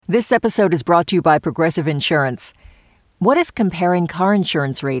This episode is brought to you by Progressive Insurance. What if comparing car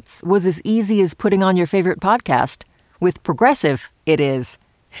insurance rates was as easy as putting on your favorite podcast? With Progressive, it is.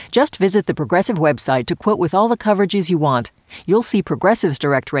 Just visit the Progressive website to quote with all the coverages you want. You'll see Progressive's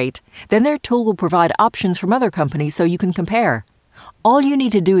direct rate. Then their tool will provide options from other companies so you can compare. All you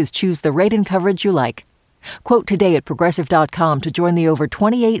need to do is choose the rate and coverage you like. Quote today at Progressive.com to join the over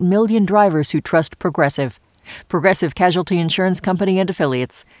 28 million drivers who trust Progressive. Progressive Casualty Insurance Company and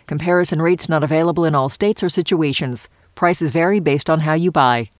Affiliates. Comparison rates not available in all states or situations. Prices vary based on how you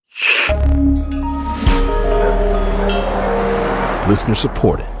buy. Listener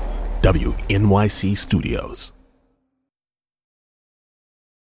supported. WNYC Studios.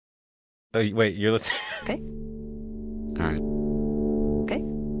 Oh, wait, you're listening? Okay. All right. Okay.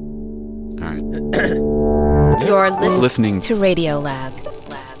 All right. You're Listening to Radio Lab.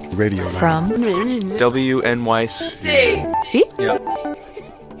 Radio Lab. From WNYC. See? Yeah.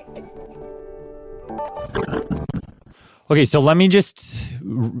 Okay, so let me just,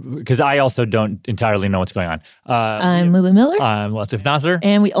 because I also don't entirely know what's going on. I'm Lulu Miller. I'm Latif Nasser.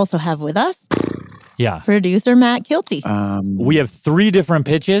 And we also have with us Yeah. producer Matt Kilty. We have 3 different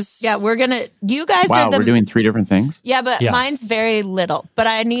pitches. Yeah, you guys Wow, are the... we're doing 3 different things? Yeah, but Yeah. mine's very little.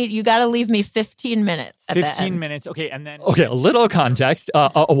 But you got to leave me 15 minutes at the 15 end. minutes. Okay, and then... Okay, a little context.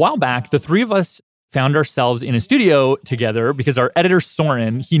 A while back, the 3 of us found ourselves in a studio together because our editor,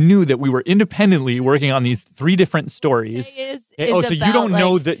 Soren, he knew that we were independently working on these 3 different stories. Is So you about, don't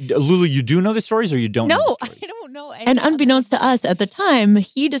know that... Lulu, you do know the stories or you don't know No, the stories? I don't know. And unbeknownst to us at the time,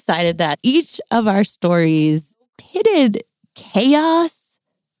 he decided that each of our stories pitted chaos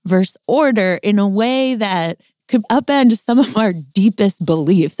versus order in a way that could upend some of our deepest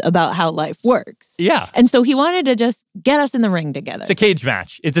beliefs about how life works. Yeah. And so he wanted to just get us in the ring together. It's a cage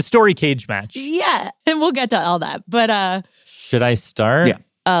match. It's a story cage match. Yeah, and we'll get to all that. But Should I start? Yeah.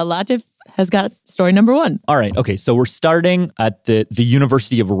 Latif has got story number 1. All right. Okay. So we're starting at the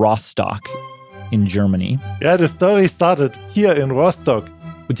University of Rostock in Germany Yeah, the story started here in Rostock.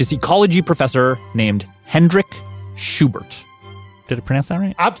 with this ecology professor named Hendrik Schubert. Did I pronounce that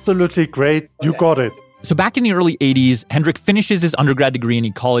right? Absolutely great. You got it. So back in the early 80s, Hendrik finishes his undergrad degree in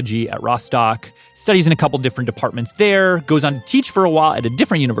ecology at Rostock, studies in a couple different departments there, goes on to teach for a while at a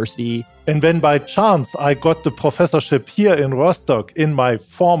different university. And when by chance I got the professorship here in Rostock in my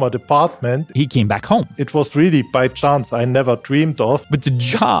former department, He came back home. it was really by chance I never dreamed of. But the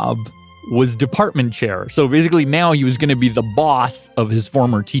job was department chair. So basically now he was going to be the boss of his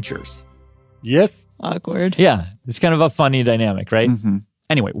former teachers. Yes, Awkward. Yeah, it's kind of a funny dynamic, right? Mm-hmm.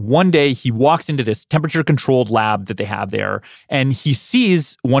 Anyway, one day he walks into this temperature-controlled lab that they have there, and he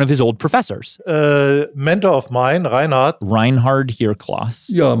sees one of his old professors, a mentor of mine, Reinhard, Reinhard Heerkloss.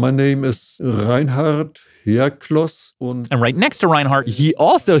 Ja, my name is Reinhard Heerkloss. And right next to Reinhard, he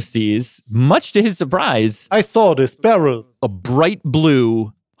also sees, much to his surprise, I saw this barrel. a bright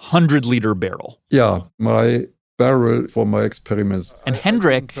blue 100-liter barrel. Ja, my barrel for my experiments. And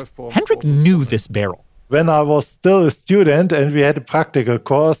Hendrik knew this barrel. When I was still a student and we had a practical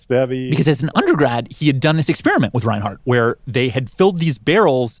course where Because as an undergrad, he had done this experiment with Reinhard where they had filled these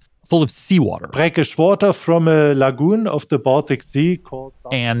barrels full of seawater. brackish water from a lagoon of the Baltic Sea called...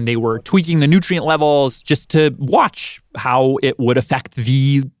 And they were tweaking the nutrient levels just to watch how it would affect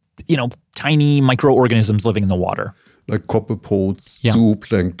the, tiny microorganisms living in the water. Like copepods, Yeah.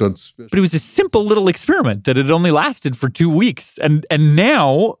 zooplankton. But it was a simple little experiment that had only lasted for 2 weeks. And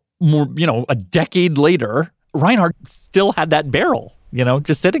now, more, a decade later, Reinhard still had that barrel,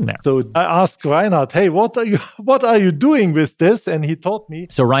 just sitting there. So I asked Reinhard, hey, what are you doing with this? And he told me,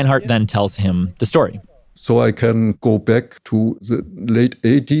 So Reinhard then tells him the story. So I can go back to the late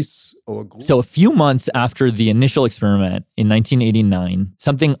 80s. So a few months after the initial experiment in 1989,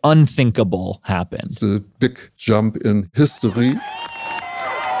 something unthinkable happened. The big jump in history,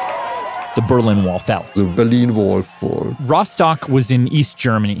 The Berlin Wall fell. the Berlin Wall fall. Rostock was in East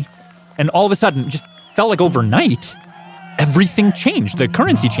Germany, and all of a sudden, just felt like overnight, everything changed. The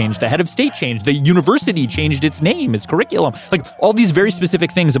currency changed, the head of state changed, the university changed its name, its curriculum. Like all these very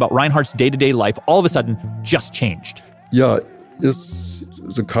specific things about Reinhardt's day-to-day life all of a sudden just changed. Yeah, is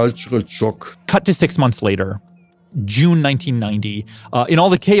the cultural shock. Cut to 6 months later, June 1990. In all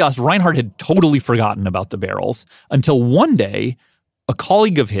the chaos, Reinhardt had totally forgotten about the barrels until one day, a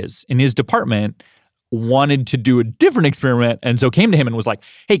colleague of his in his department wanted to do a different experiment and so came to him and was like,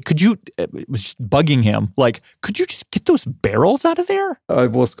 hey, could you, it was just bugging him, like, could you just get those barrels out of there? I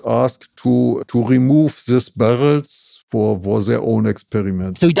was asked to remove these barrels for their own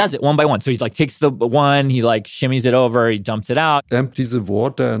experiment. So he does it one by one. So he like takes the one, he like shimmies it over, he dumps it out, Empty the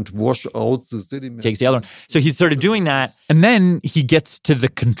water and wash out the sediment. takes the other one. So he started doing that. And then he gets to the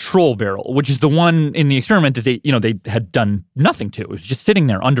control barrel, which is the one in the experiment that they had done nothing to. It was just sitting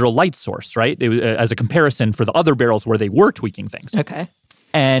there under a light source, right? It was, as a comparison for the other barrels where they were tweaking things. Okay.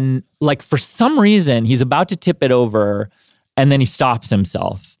 And like for some reason, he's about to tip it over and then he stops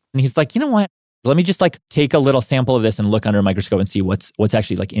himself. And he's like, you know what? Let me just like take a little sample of this and look under a microscope and see what's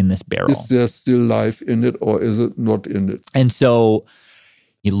actually like in this barrel. Is there still life in it or is it not in it? And so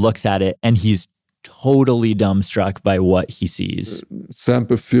he looks at it and he's totally dumbstruck by what he sees.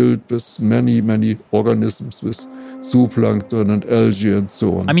 Sample filled with many, many organisms with zooplankton and algae and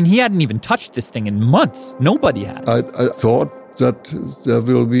so on. I mean, he hadn't even touched this thing in months. Nobody had. I thought that there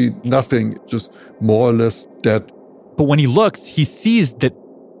will be nothing, just more or less dead. But when he looks, he sees that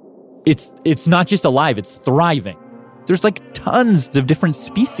it's not just alive, it's thriving. There's like tons of different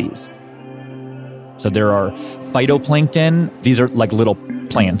species. So there are phytoplankton. These are like little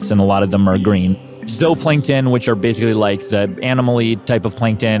plants, and a lot of them are green. Zooplankton, which are basically like the animal-y type of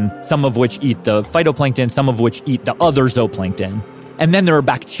plankton, some of which eat the phytoplankton, some of which eat the other zooplankton. And then there are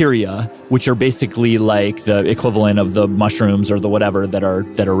bacteria, which are basically like the equivalent of the mushrooms or the whatever that are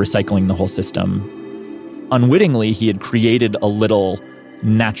recycling the whole system. Unwittingly, he had created a little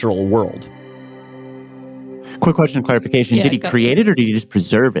natural world. Quick question of clarification. Yeah, did he create it or did he just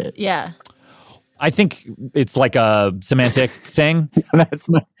preserve it? Yeah. I think it's like a semantic thing. That's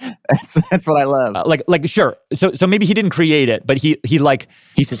what I love. Like sure. So maybe he didn't create it, but he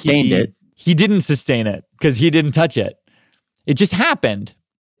sustained it. He didn't sustain it because he didn't touch it. It just happened.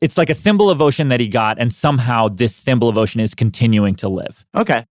 It's like a thimble of ocean that he got, and somehow this thimble of ocean is continuing to live.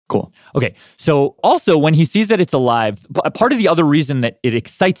 Okay, cool. Okay, so also when he sees that it's alive, part of the other reason that it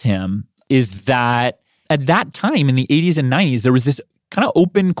excites him is that at that time in the 80s and 90s, there was this kind of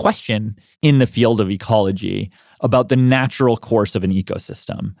open question in the field of ecology about the natural course of an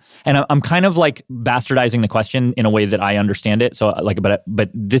ecosystem. And I'm kind of like bastardizing the question in a way that I understand it. So like, but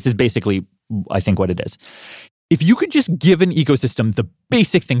this is basically, I think, what it is. If you could just give an ecosystem the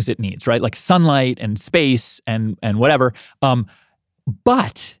basic things it needs, right? Like sunlight and space and whatever,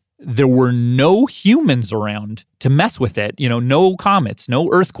 but there were no humans around to mess with it, no comets, no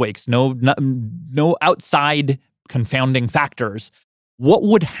earthquakes, no outside confounding factors, what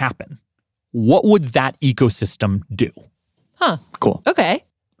would happen? What would that ecosystem do? Huh. Cool. Okay.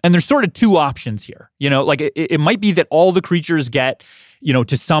 And there's sort of two options here. Like it might be that all the creatures get,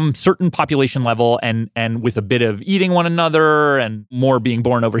 to some certain population level and with a bit of eating one another and more being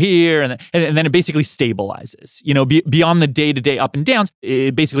born over here. And then it basically stabilizes, beyond the day-to-day up and downs.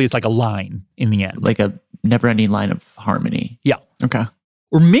 It basically is like a line in the end. Like a never-ending line of harmony. Yeah. Okay.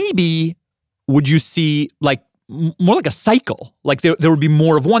 Or maybe would you see like more like a cycle? Like there would be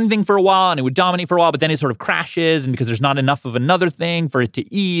more of one thing for a while and it would dominate for a while, but then it sort of crashes, and because there's not enough of another thing for it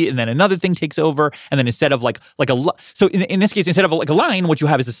to eat, and then another thing takes over, and then instead of so in this case, instead of like a line, what you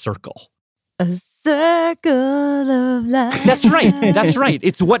have is a circle. A circle of life. That's right.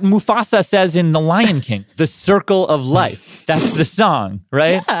 It's what Mufasa says in The Lion King, the circle of life. That's the song,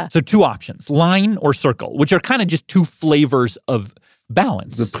 right? Yeah. So two options, line or circle, which are kind of just two flavors of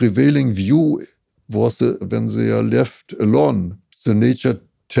balance. The prevailing view was when they are left alone, the nature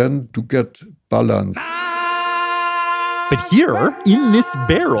tend to get balance. But here, in this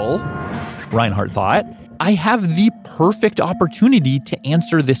barrel, Reinhardt thought, I have the perfect opportunity to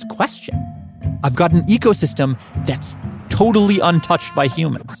answer this question. I've got an ecosystem that's totally untouched by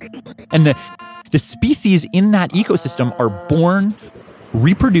humans. And the species in that ecosystem are born,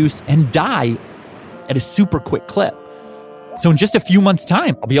 reproduce, and die at a super quick clip. So in just a few months'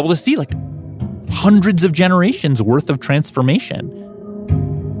 time, I'll be able to see like hundreds of generations worth of transformation.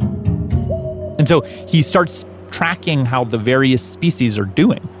 And so he starts tracking how the various species are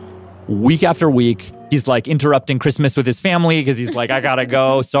doing. Week after week, he's like interrupting Christmas with his family because he's like, I gotta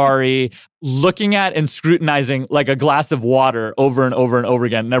go, sorry. Looking at and scrutinizing like a glass of water over and over and over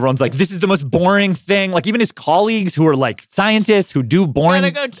again. And everyone's like, this is the most boring thing. Like even his colleagues who are like scientists who do boring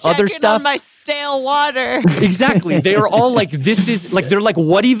gotta go check other in stuff. on my stale water. Exactly. They are all like, this is like, they're like,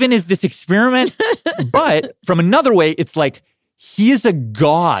 what even is this experiment? But from another way, it's like, he is a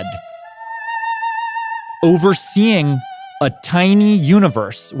god overseeing a tiny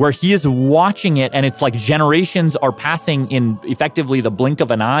universe where he is watching it, and it's like generations are passing in effectively the blink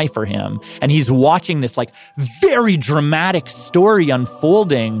of an eye for him. And he's watching this like very dramatic story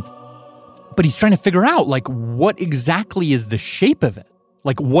unfolding, but he's trying to figure out like what exactly is the shape of it?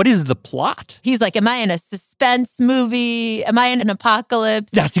 Like, what is the plot? He's like, am I in a suspense movie? Am I in an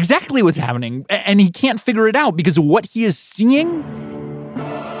apocalypse? That's exactly what's happening. And he can't figure it out because what he is seeing,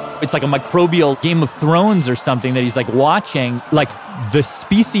 it's like a microbial Game of Thrones or something that he's like watching. Like the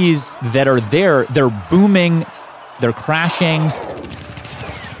species that are there, they're booming, they're crashing.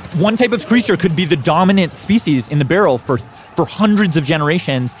 One type of creature could be the dominant species in the barrel for hundreds of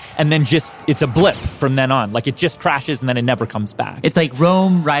generations, and then just, it's a blip from then on. Like it just crashes and then it never comes back. It's like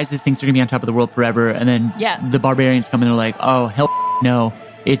Rome rises, thinks they're going to be on top of the world forever, and then the barbarians come and they're like, oh, hell no,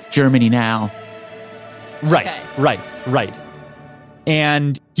 it's Germany now. Right, right.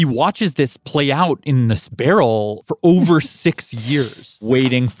 And he watches this play out in this barrel for over 6 years,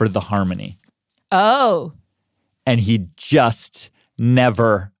 waiting for the harmony. Oh. And he just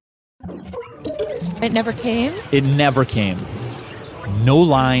never... It never came? It never came. No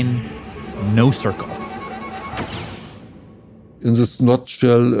line, no circle. In this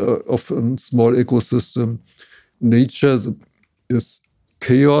nutshell of a small ecosystem, nature is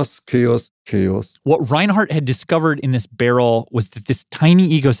chaos, chaos, chaos. What Reinhardt had discovered in this barrel was that this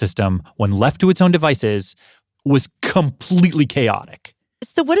tiny ecosystem, when left to its own devices, was completely chaotic.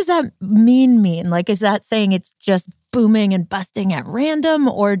 So what does that mean? Like, is that saying it's just booming and busting at random,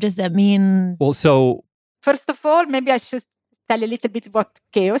 or does that mean... Well, so... First of all, maybe I should tell a little bit what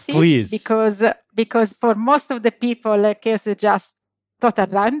chaos is. Please. Because for most of the people, chaos is just total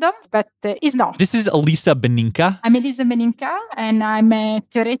random, but it's not. This is Elisa Beninka. I'm Elisa Beninka, and I'm a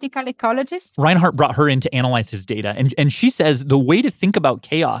theoretical ecologist. Reinhardt brought her in to analyze his data, and she says the way to think about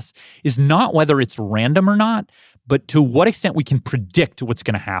chaos is not whether it's random or not, but to what extent we can predict what's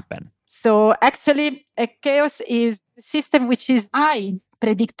going to happen. So actually, a chaos is a system which is high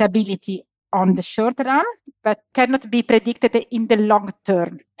predictability on the short run, but cannot be predicted in the long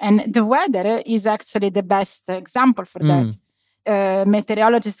term. And the weather is actually the best example for that.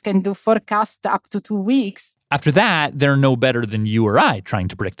 Meteorologists can do forecasts up to 2 weeks. After that, they're no better than you or I trying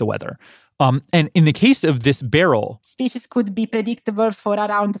to predict the weather. And in the case of this barrel... Species could be predictable for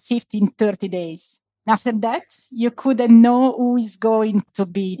around 15, 30 days. After that, you couldn't know who is going to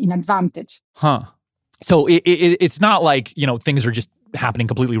be in advantage. Huh. So it's not like, things are just happening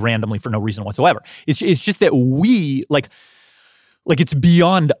completely randomly for no reason whatsoever. It's just that we, like it's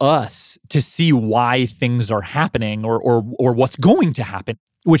beyond us to see why things are happening or what's going to happen,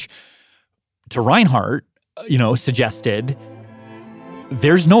 which to Reinhardt, suggested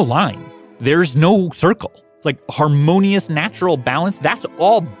there's no line. There's no circle. Like harmonious natural balance, that's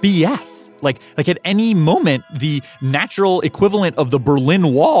all BS. Like at any moment, the natural equivalent of the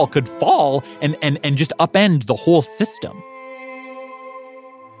Berlin Wall could fall and just upend the whole system.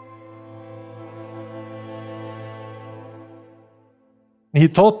 He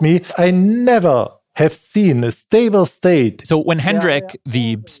told me, I never have seen a stable state. So when Hendrik,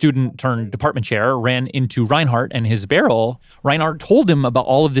 the student turned department chair, ran into Reinhardt and his barrel, Reinhardt told him about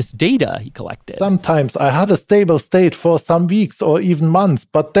all of this data he collected. Sometimes I had a stable state for some weeks or even months,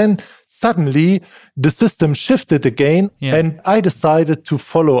 but then suddenly the system shifted again and I decided to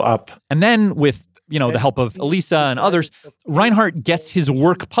follow up. And then with, the help of Elisa and others, Reinhardt gets his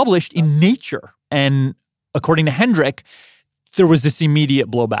work published in Nature. And according to Hendrik, there was this immediate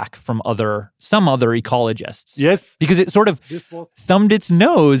blowback from some other ecologists. Yes. Because it sort of thumbed its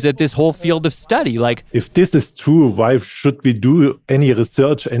nose at this whole field of study. Like, if this is true, why should we do any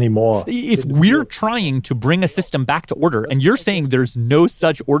research anymore? If we're trying to bring a system back to order and you're saying there's no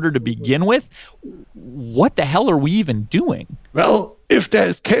such order to begin with, what the hell are we even doing? Well, if there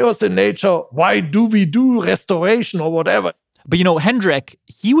is chaos in nature, why do we do restoration or whatever? But, Hendrik,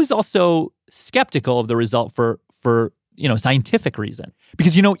 he was also skeptical of the result for scientific reason.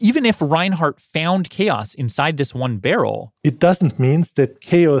 Because, even if Reinhardt found chaos inside this one barrel... It doesn't mean that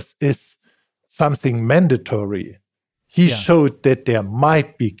chaos is something mandatory. He showed that there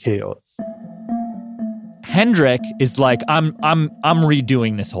might be chaos. Hendrik is like, I'm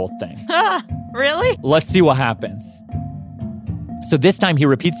redoing this whole thing. Really? Let's see what happens. So this time he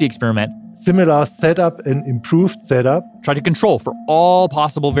repeats the experiment. Similar setup and improved setup. Try to control for all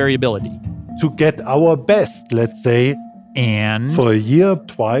possible variability. To get our best, let's say. And for a year,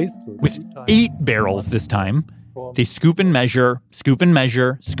 twice. With 8 barrels this time. They scoop and measure, scoop and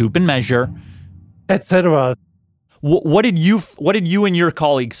measure, scoop and measure. Etc. What did you and your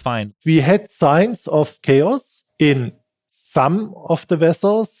colleagues find? We had signs of chaos in some of the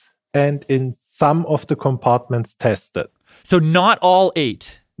vessels and in some of the compartments tested. So not all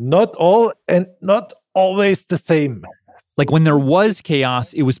 8. Not all, and not always the same. Like when there was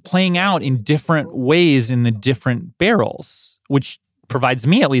chaos, it was playing out in different ways in the different barrels, which provides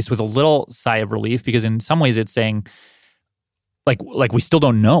me at least with a little sigh of relief, because in some ways it's saying, Like we still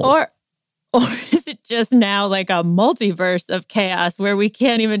don't know. Or is it just now like a multiverse of chaos where we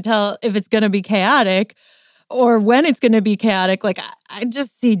can't even tell if it's going to be chaotic or when it's going to be chaotic? Like, I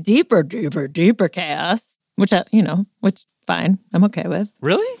just see deeper chaos, which fine, I'm okay with.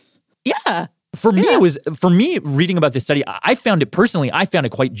 Really? Yeah. For me, reading about this study, I found it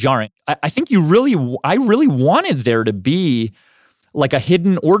quite jarring. I think I really wanted there to be like a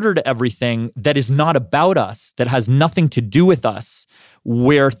hidden order to everything that is not about us, that has nothing to do with us,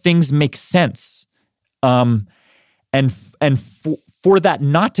 where things make sense. And for that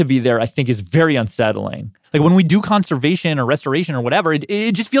not to be there, I think is very unsettling. Like when we do conservation or restoration or whatever,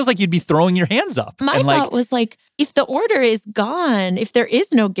 it just feels like you'd be throwing your hands up. My thought was like, if the order is gone, if there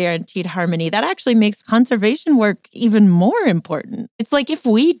is no guaranteed harmony, that actually makes conservation work even more important. It's like if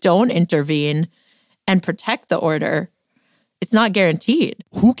we don't intervene and protect the order, it's not guaranteed.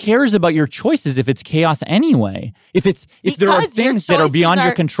 Who cares about your choices if it's chaos anyway? If there are things that are beyond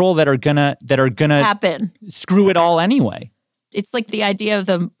your control that are gonna happen, screw it all anyway. It's like the idea of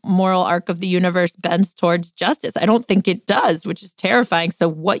the moral arc of the universe bends towards justice. I don't think it does, which is terrifying. So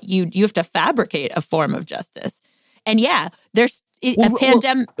what you have to fabricate a form of justice. And yeah, there's a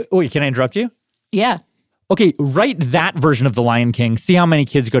pandemic. Wait, can I interrupt you? Yeah. Okay, write that version of The Lion King. See how many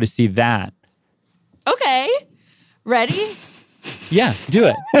kids go to see that. Okay. Ready? Yeah, do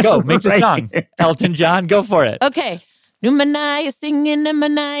it. Go, make the song. Elton John, go for it. Okay. Numanaya singing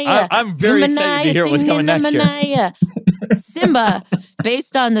Numanaya. I'm very excited to hear what's coming next year. Simba,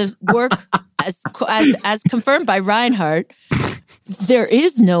 based on the work as confirmed by Reinhardt, there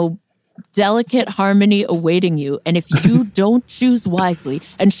is no delicate harmony awaiting you. And if you don't choose wisely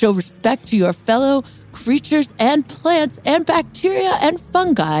and show respect to your fellow creatures and plants and bacteria and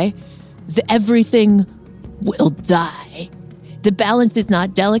fungi, everything will die. The balance is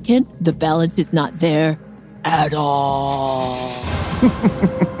not delicate. The balance is not there at all.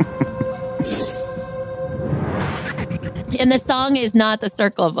 And the song is not the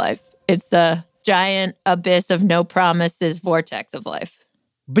circle of life. It's the giant abyss of no promises vortex of life.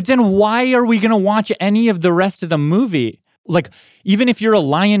 But then why are we going to watch any of the rest of the movie? Like, even if you're a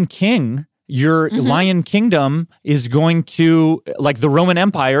Lion King, your Lion Kingdom is going to, like the Roman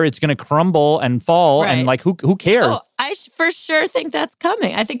Empire, it's going to crumble and fall. Right. And like, who cares? Oh, I for sure think that's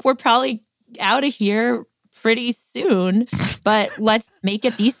coming. I think we're probably out of here pretty soon, but let's make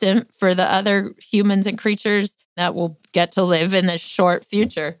it decent for the other humans and creatures that will get to live in this short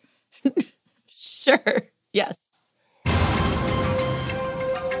future. Sure. Yes.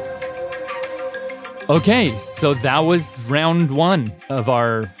 Okay, so that was round one of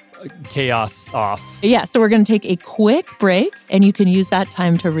our chaos off. Yeah, so we're going to take a quick break, and you can use that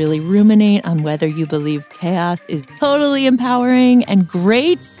time to really ruminate on whether you believe chaos is totally empowering and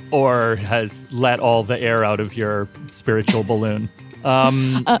great, or has let all the air out of your spiritual balloon.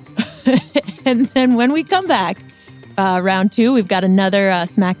 And then when we come back, round two, we've got another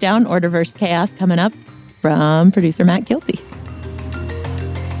Smackdown Order vs. Chaos coming up from producer Matt Kilty.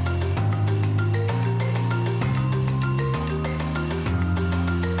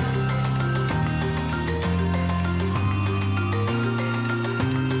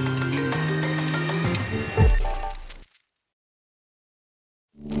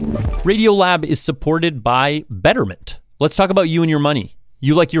 Radiolab is supported by Betterment. Let's talk about you and your money.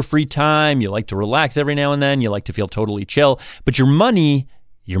 You like your free time, you like to relax every now and then, you like to feel totally chill, but your money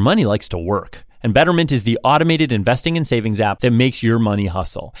likes to work. And Betterment is the automated investing and savings app that makes your money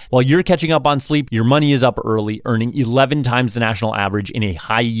hustle. While you're catching up on sleep, your money is up early, earning 11 times the national average in a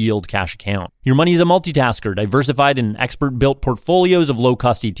high-yield cash account. Your money is a multitasker, diversified in expert-built portfolios of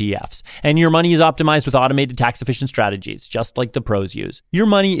low-cost ETFs. And your money is optimized with automated tax-efficient strategies, just like the pros use. Your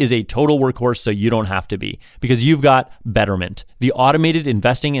money is a total workhorse, so you don't have to be, because you've got Betterment, the automated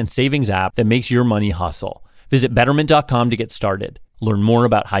investing and savings app that makes your money hustle. Visit Betterment.com to get started. Learn more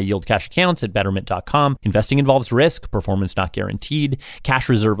about high-yield cash accounts at Betterment.com. Investing involves risk, performance not guaranteed. Cash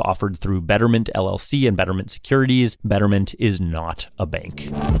reserve offered through Betterment LLC and Betterment Securities. Betterment is not a bank.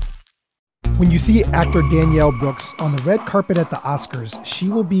 When you see actor Danielle Brooks on the red carpet at the Oscars, she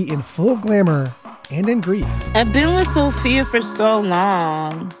will be in full glamour and in grief. I've been with Sophia for so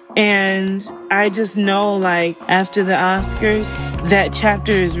long, and I just know, like, after the Oscars, that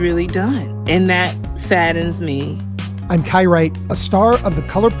chapter is really done, and that saddens me. I'm Kai Wright. A star of The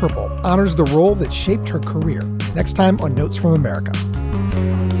Color Purple honors the role that shaped her career. Next time on Notes from America.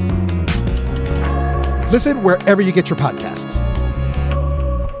 Listen wherever you get your podcasts.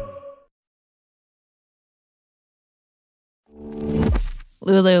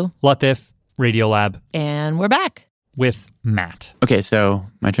 Lulu. Latif, Radiolab. And we're back. With Matt. Okay, so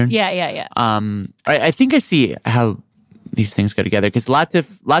my turn? Yeah. I think I see how these things go together. Because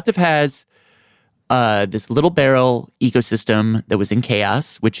Latif has this little barrel ecosystem that was in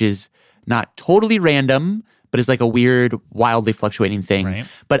chaos, which is not totally random, but is like a weird, wildly fluctuating thing. Right.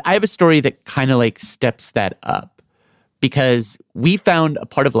 But I have a story that kind of like steps that up, because we found a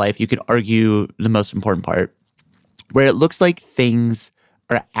part of life, you could argue the most important part, where it looks like things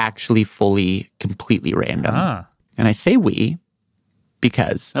are actually completely random. And I say we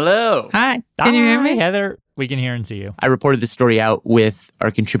because... Hello. Hi. Can you hear me? Heather, we can hear and see you. I reported this story out with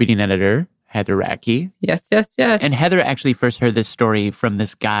our contributing editor, Heather Radke. Yes. And Heather actually first heard this story from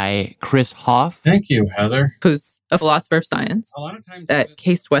this guy, Chris Hoff. Thank you, Heather. Who's a philosopher of science a lot of times at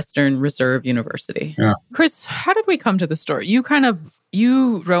Case Western Reserve University. Yeah. Chris, how did we come to the story? You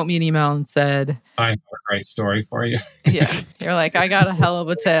wrote me an email and said... I have a great story for you. Yeah. You're like, I got a hell of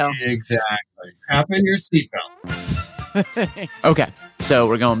a tale. Exactly. Happen your seatbelts. Okay, so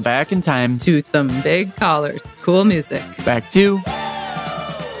we're going back in time. To some big collars, cool music. Back to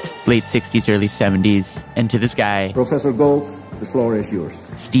late 60s, early 70s, and to this guy, Professor Gold, the floor is yours.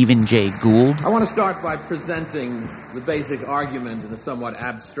 Stephen Jay Gould. I want to start by presenting the basic argument in a somewhat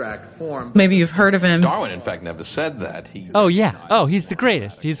abstract form. Maybe you've heard of him. Darwin, in fact, never said that. Oh, yeah. Oh, he's the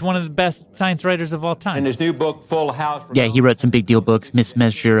greatest. He's one of the best science writers of all time. In his new book, Full House... Yeah, he wrote some big deal books.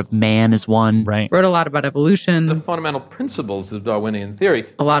 Mismeasure of Man is one. Right. Wrote a lot about evolution. The fundamental principles of Darwinian theory.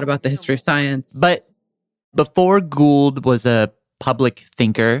 A lot about the history of science. But before Gould was a public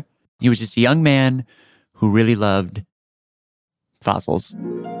thinker, he was just a young man who really loved fossils.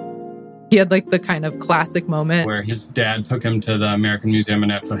 He had like the kind of classic moment where his dad took him to the American Museum of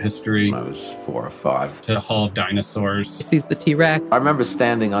Natural History. I was 4 or 5. To the Hall of Dinosaurs. He sees the T-Rex. I remember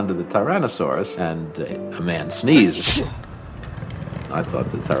standing under the Tyrannosaurus and a man sneezed. I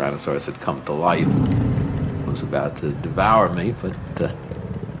thought the Tyrannosaurus had come to life and was about to devour me, but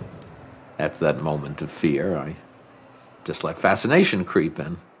after that moment of fear, I just let fascination creep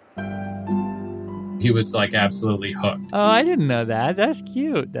in. He was like absolutely hooked. Oh, I didn't know that. That's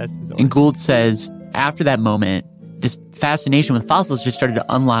cute. That's his And Gould says, after that moment, this fascination with fossils just started to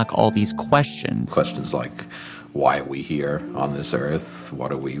unlock all these questions. Questions like, why are we here on this earth?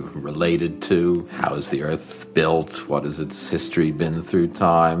 What are we related to? How is the earth built? What has its history been through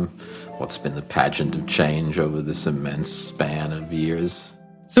time? What's been the pageant of change over this immense span of years?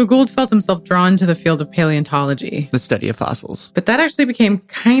 So Gould felt himself drawn to the field of paleontology, the study of fossils. But that actually became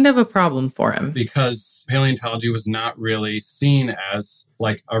kind of a problem for him. Because paleontology was not really seen as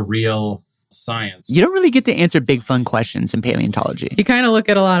like a real science. You don't really get to answer big fun questions in paleontology. You kind of look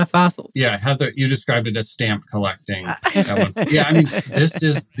at a lot of fossils. Yeah, Heather, you described it as stamp collecting. Yeah, I mean, this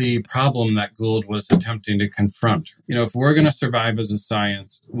is the problem that Gould was attempting to confront. You know, if we're going to survive as a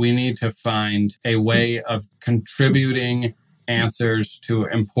science, we need to find a way of contributing answers to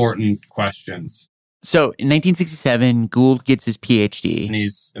important questions. So in 1967, Gould gets his PhD. And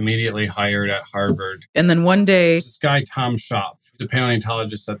he's immediately hired at Harvard. And then one day, this guy, Tom Schopf, he's a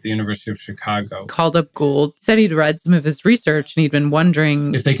paleontologist at the University of Chicago, called up Gould, said he'd read some of his research and he'd been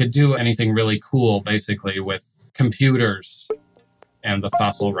wondering if they could do anything really cool, basically, with computers and the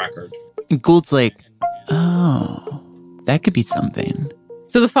fossil record. And Gould's like, oh, that could be something.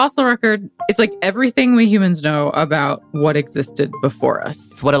 So the fossil record is like everything we humans know about what existed before us.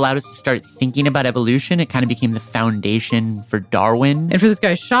 It's what allowed us to start thinking about evolution. It kind of became the foundation for Darwin. And for this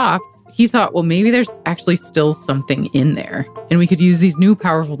guy, Schopf, he thought, well, maybe there's actually still something in there. And we could use these new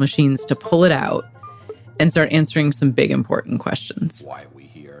powerful machines to pull it out and start answering some big important questions. Why are we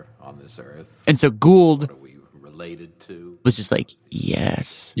here on this earth? And so Gould what are we related to? Was just like,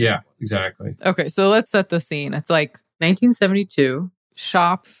 yes. Yeah, exactly. Okay, so let's set the scene. It's like 1972.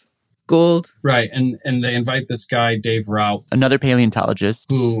 Schopf, Gould. Right, and they invite this guy, Dave Raup. Another paleontologist.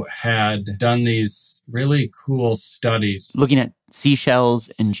 Who had done these really cool studies. Looking at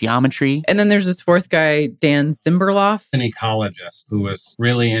seashells and geometry. And then there's this fourth guy, Dan Zimberloff. An ecologist who was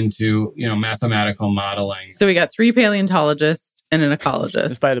really into, mathematical modeling. So we got 3 paleontologists and an ecologist.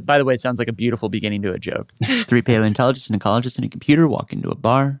 This, by the way, sounds like a beautiful beginning to a joke. 3 paleontologists, an ecologist, and a computer walk into a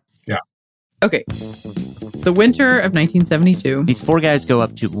bar. Yeah. Okay. It's the winter of 1972. These 4 guys go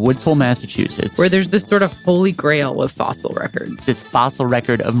up to Woods Hole, Massachusetts, where there's this sort of holy grail of fossil records. This fossil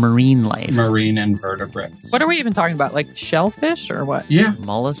record of marine life. Marine invertebrates. What are we even talking about? Like shellfish or what? Yeah.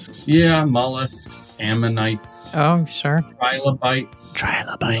 Mollusks? Yeah, mollusks, ammonites. Oh, sure.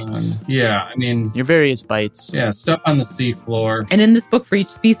 Trilobites. Yeah, I mean... Your various bites. Yeah, stuff on the seafloor. And in this book for each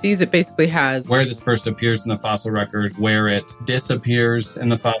species, it basically has... where this first appears in the fossil record, where it disappears in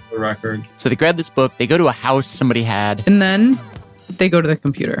the fossil record. So they grab this book, they go to a house somebody had. And then they go to the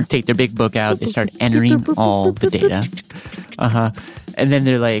computer. Take their big book out, they start entering all the data. And then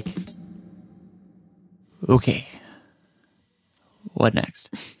they're like, okay, What next?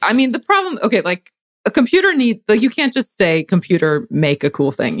 I mean, the problem, okay, like a computer you can't just say, computer, make a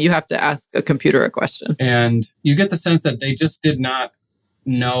cool thing. You have to ask a computer a question. And you get the sense that they just did not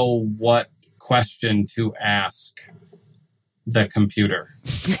know what question to ask the computer.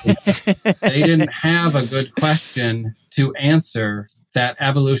 They didn't have a good question to answer that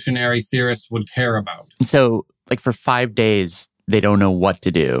evolutionary theorists would care about. So, like, for 5 days, they don't know what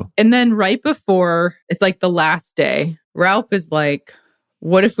to do. And then right before, it's like the last day, Ralph is like,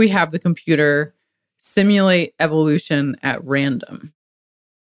 what if we have the computer simulate evolution at random?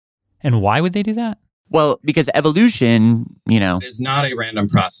 And why would they do that? Well, because evolution, is not a random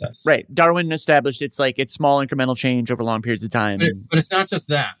process. Right. Darwin established it's small incremental change over long periods of time. But it's not just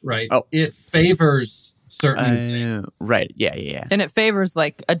that, right? Oh. It favors certain things. Right. Yeah. And it favors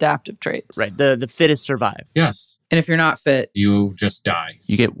like adaptive traits. Right. The fittest survive. Yes. And if you're not fit, you just die.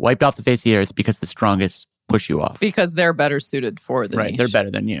 You get wiped off the face of the earth because the strongest push you off. Because they're better suited for the Right. niche. They're better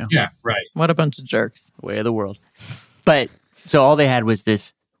than you. Yeah, right. What a bunch of jerks. Way of the world. But so all they had was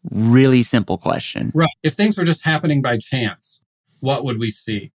this really simple question. Right. If things were just happening by chance, what would we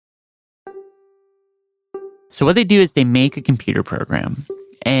see? So what they do is they make a computer program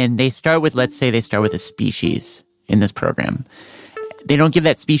and they start with, let's say they start with a species in this program. They don't give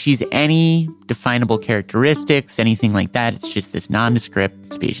that species any definable characteristics, anything like that. It's just this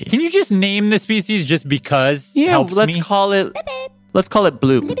nondescript species. Can you just name the species just because? Yeah, helps let's me? call it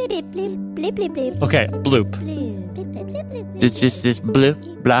Bloop. Okay, Bloop. It's just this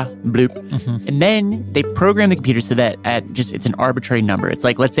bloop, blah, bloop. Mm-hmm. And then they program the computer so that it's an arbitrary number. It's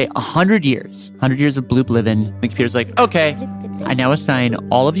like, let's say 100 years. 100 years of Bloop living. The computer's like, okay, I now assign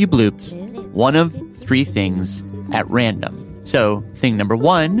all of you Bloops one of 3 things at random. So thing number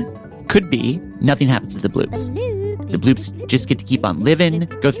 1 could be nothing happens to the Bloops. The Bloops just get to keep on living,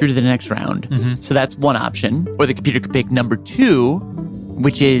 go through to the next round. Mm-hmm. So that's one option. Or the computer could pick number 2,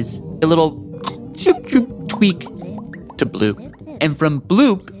 which is a little tweak to Bloop. And from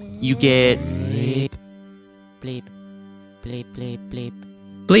Bloop, you get bleep, bleep, bleep, bleep, bleep,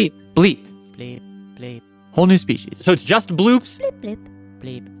 bleep, bleep, bleep, bleep. Whole new species. So it's just bloops? Bleep, bleep,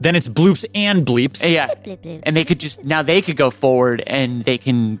 bleep. Then it's bloops and bleeps. Yeah. And they could go forward and they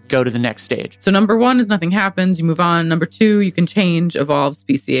can go to the next stage. So number 1 is nothing happens. You move on. Number 2, you can change, evolve,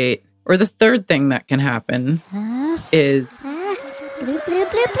 speciate. Or the third thing that can happen is bloop, bloop,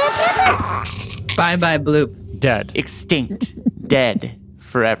 bloop, bloop. Bye-bye bloop. Dead. Extinct. Dead.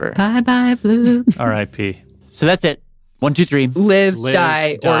 Forever. Bye-bye bloop. R.I.P. So that's it. 1, 2, 3. Live,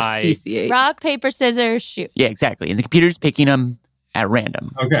 die, or speciate. Rock, paper, scissors, shoot. Yeah, exactly. And the computer's picking them at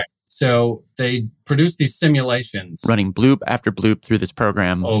random. Okay. So they produce these simulations. Running bloop after bloop through this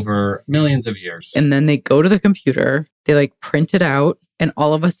program. Over millions of years. And then they go to the computer, they print it out, and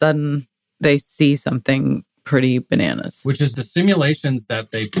all of a sudden they see something pretty bananas. Which is the simulations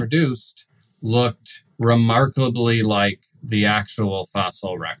that they produced looked remarkably like the actual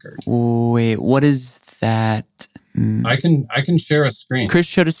fossil record. Wait, what is that? I can share a screen. Chris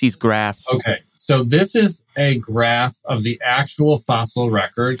showed us these graphs. Okay. So this is a graph of the actual fossil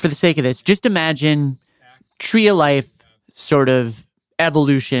record. For the sake of this, just imagine tree of life sort of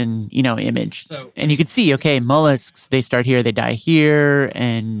evolution, image. And you can see, okay, mollusks, they start here, they die here,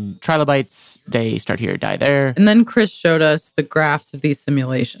 and trilobites, they start here, die there. And then Chris showed us the graphs of these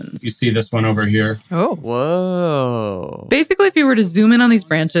simulations. You see this one over here? Oh. Whoa. Basically, if you were to zoom in on these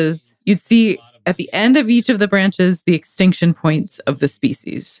branches, you'd see at the end of each of the branches the extinction points of the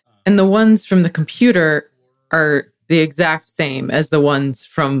species. And the ones from the computer are the exact same as the ones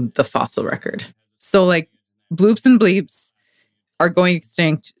from the fossil record. So bloops and bleeps are going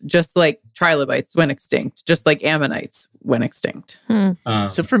extinct just like trilobites went extinct, just like ammonites went extinct.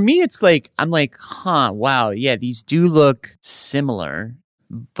 So for me, it's I'm wow, yeah, these do look similar,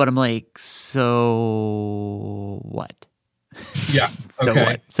 but I'm so what? Yeah.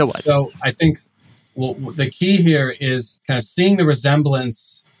 Okay. So what? So I think, the key here is kind of seeing the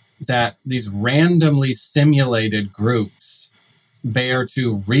resemblance that these randomly simulated groups bear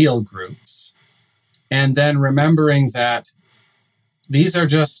to real groups. And then remembering that these are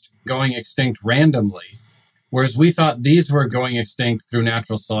just going extinct randomly, whereas we thought these were going extinct through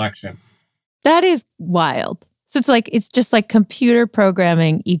natural selection. That is wild. So it's just like computer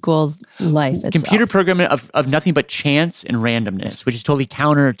programming equals life itself. Computer programming of nothing but chance and randomness, which is totally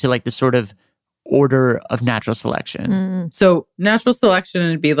counter to the sort of order of natural selection. So natural selection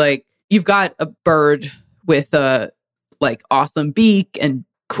would be you've got a bird with a awesome beak and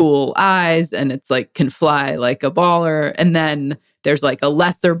cool eyes, and it's can fly like a baller. And then there's like a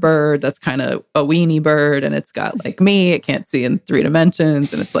lesser bird that's kind of a weenie bird, and it's got like me, it can't see in 3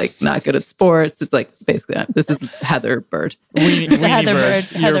 dimensions, and it's like not good at sports. It's like basically this is Heather Bird. Weenie Heather Bird.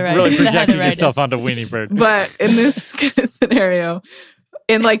 You're really projecting yourself onto Weenie Bird. But in this kind of scenario,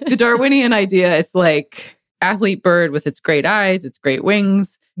 in like the Darwinian idea, it's like athlete bird with its great eyes, its great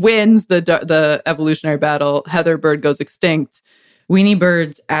wings, wins the evolutionary battle. Heather bird goes extinct. Weenie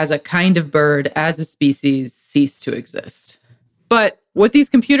birds as a kind of bird, as a species, cease to exist. But what these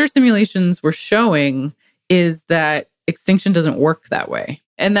computer simulations were showing is that extinction doesn't work that way.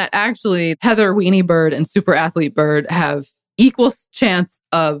 And that actually Heather weenie bird and super athlete bird have equal chance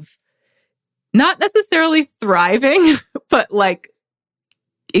of not necessarily thriving, but like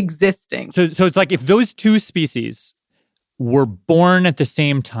existing. So it's like if those two species were born at the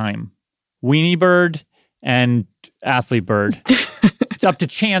same time, weenie bird and athlete bird, it's up to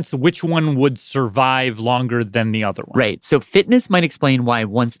chance which one would survive longer than the other one. Right. So fitness might explain why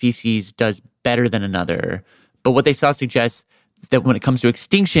one species does better than another. But what they saw suggests that when it comes to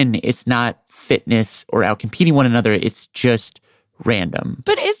extinction, it's not fitness or outcompeting one another. It's just random.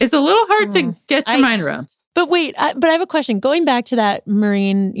 But it's a little hard to get your mind around. But wait, but I have a question. Going back to that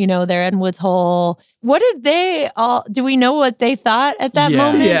marine, they're in Woods Hole. What did they all, do we know what they thought at that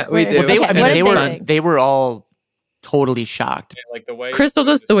moment? Yeah, we do. Well, they were all totally shocked. Like the way Crystal,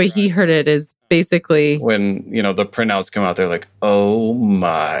 just the way he heard it is basically when, the printouts come out, they're like, oh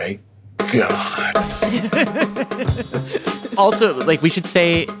my God. Also, we should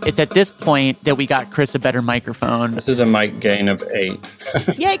say it's at this point that we got Chris a better microphone. This is a mic gain of 8.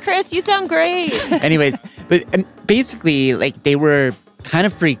 Yay, Chris, you sound great. Anyways, but basically, they were kind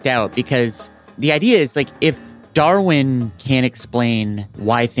of freaked out because the idea is, if Darwin can't explain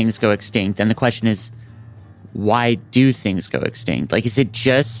why things go extinct, then the question is, why do things go extinct? Is it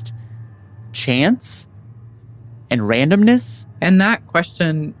just chance and randomness? And that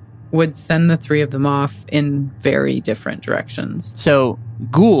question would send the three of them off in very different directions. So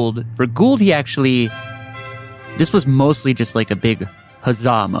for Gould, he actually, this was mostly just a big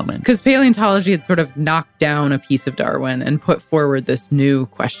huzzah moment. Because paleontology had sort of knocked down a piece of Darwin and put forward this new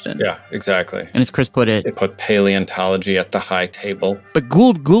question. Yeah, exactly. And as Chris put it, they put paleontology at the high table. But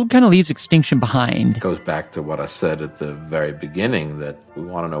Gould kind of leaves extinction behind. It goes back to what I said at the very beginning, that we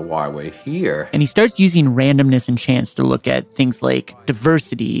want to know why we're here. And he starts using randomness and chance to look at things like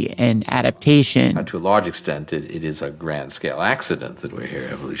diversity and adaptation. And to a large extent, it is a grand-scale accident that we're here.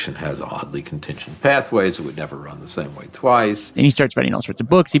 Evolution has oddly contingent pathways. It would never run the same way twice. And he starts writing all sorts of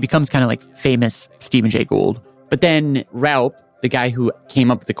books. He becomes kind of famous Stephen Jay Gould. But then Raup, the guy who came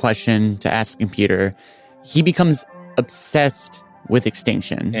up with the question to ask the computer, he becomes obsessed with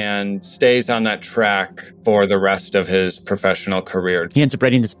extinction. And stays on that track for the rest of his professional career. He ends up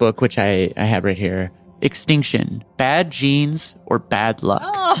writing this book, which I have right here. Extinction, bad genes or bad luck?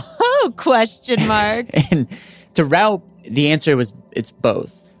 Oh, question mark. And to Raup, the answer was it's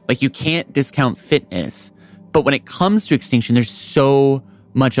both. You can't discount fitness. But when it comes to extinction, there's so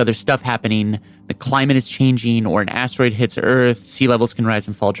much other stuff happening. The climate is changing, or an asteroid hits Earth, sea levels can rise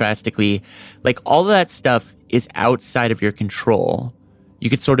and fall drastically. All of that stuff is outside of your control. You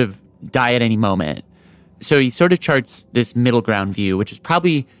could sort of die at any moment. So he sort of charts this middle ground view, which is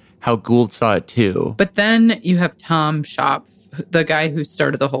probably how Gould saw it too. But then you have Tom Schopf, the guy who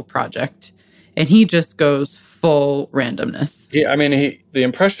started the whole project, and he just goes full randomness. The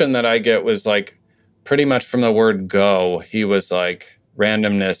impression that I get was pretty much from the word go, he was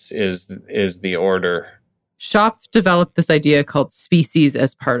randomness is the order. Schopf developed this idea called species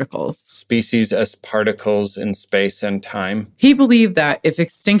as particles. Species as particles in space and time. He believed that if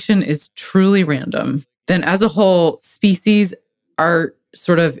extinction is truly random, then as a whole, species are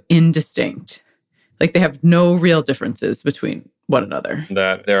sort of indistinct. They have no real differences between one another.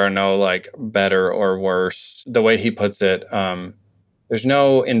 That there are no better or worse. The way he puts it, there's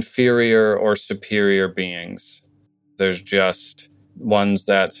no inferior or superior beings. There's just ones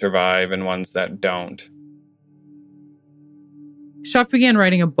that survive and ones that don't. Schopf began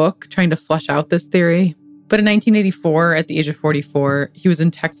writing a book trying to flesh out this theory. But in 1984, at the age of 44, he was in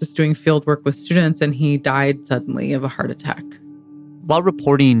Texas doing field work with students, and he died suddenly of a heart attack. While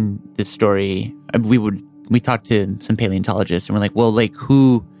reporting this story, we talked to some paleontologists, and we're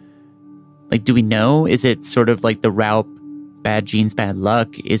who, do we know? Is it sort of the Raup, bad genes, bad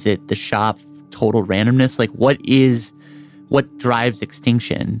luck? Is it the Schopf, total randomness? What drives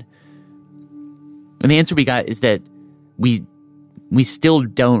extinction? And the answer we got is that we still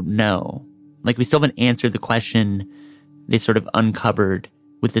don't know. We still haven't answered the question they sort of uncovered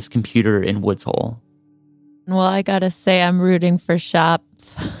with this computer in Woods Hole. Well, I gotta say, I'm rooting for Schopf.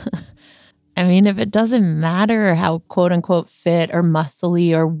 I mean, if it doesn't matter how quote unquote fit or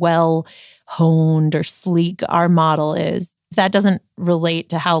muscly or well honed or sleek our model is, if that doesn't relate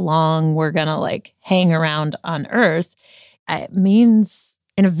to how long we're going to like hang around on Earth, it means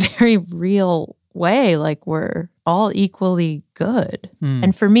in a very real way, like we're all equally good.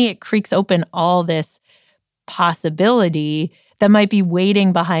 And for me, it creaks open all this possibility that might be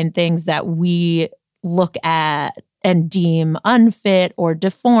waiting behind things that we look at and deem unfit or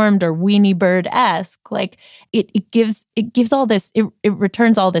deformed or weenie bird-esque. Like it gives all this, it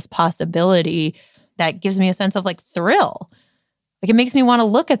returns all this possibility that gives me a sense of like thrill. Like it makes me want to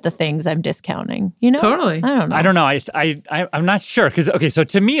look at the things I'm discounting, you know? Totally. I don't know. I'm not sure. Because, okay, so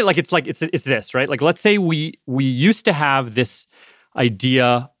to me, it's this, right? Like, let's say we used to have this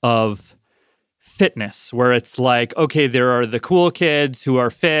idea of fitness where it's like, okay, there are the cool kids who are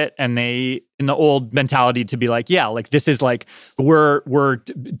fit and they, in the old mentality to be like, yeah, like this is like, we're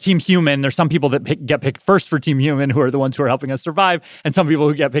Team Human. There's some people that get picked first for Team Human who are the ones who are helping us survive. And some people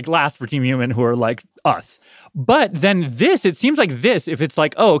who get picked last for Team Human who are like us. But then it seems like this, if it's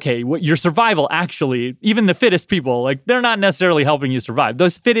like, oh, okay, your survival actually, even the fittest people, like they're not necessarily helping you survive.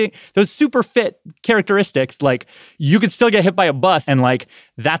 Those super fit characteristics, like you could still get hit by a bus and like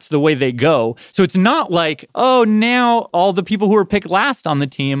that's the way they go. So it's not like, oh, now all the people who are picked last on the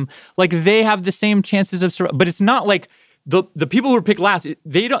team, like they have the same chances of survival. But it's not like the people who are picked last,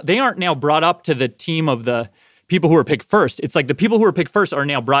 they aren't now brought up to the team of the people who are picked first. It's like the people who are picked first are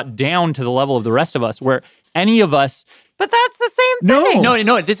now brought down to the level of the rest of us, where any of us. But that's the same thing.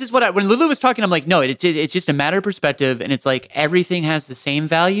 No. This is what when Lulu was talking, I'm like, no, it's just a matter of perspective, and it's like everything has the same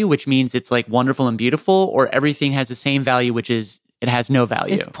value, which means it's like wonderful and beautiful, or everything has the same value, which is it has no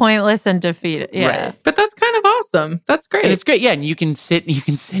value. It's pointless and defeated. Yeah, right. But that's kind of awesome. That's great. And it's great, yeah. And you can sit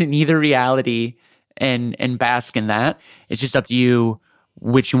in either reality and bask in that. It's just up to you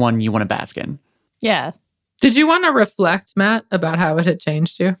which one you want to bask in. Yeah. Did you want to reflect, Matt, about how it had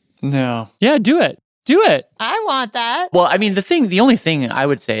changed you? No. Yeah, do it. Do it. I want that. Well, I mean, the only thing I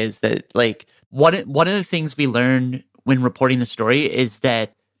would say is that, like, one of the things we learned when reporting the story is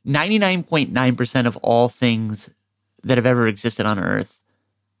that 99.9% of all things that have ever existed on Earth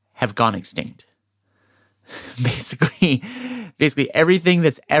have gone extinct. Basically, everything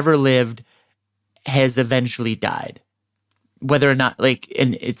that's ever lived has eventually died. Whether or not, like,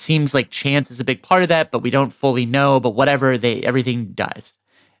 and it seems like chance is a big part of that, but we don't fully know, but whatever, everything dies.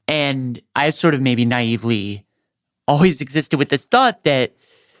 And I've sort of maybe naively always existed with this thought that,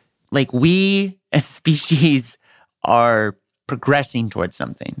 like, we as a species are progressing towards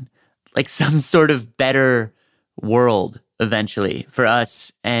something, like some sort of better world eventually for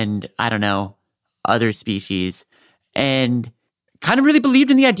us and, I don't know, other species. And kind of really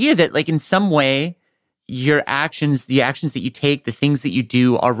believed in the idea that, like, in some way, your actions, the actions that you take, the things that you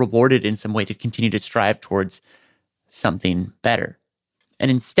do are rewarded in some way to continue to strive towards something better.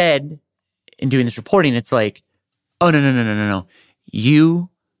 And instead, in doing this reporting, it's like, oh, no. You,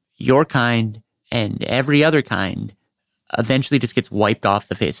 your kind, and every other kind eventually just gets wiped off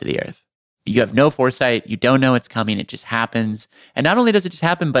the face of the earth. You have no foresight. You don't know it's coming. It just happens. And not only does it just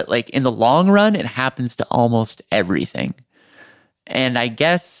happen, but like in the long run, it happens to almost everything. And I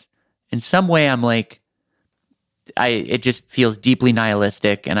guess in some way, I'm like, it just feels deeply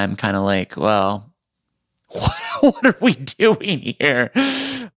nihilistic. And I'm kind of like, well, what are we doing here?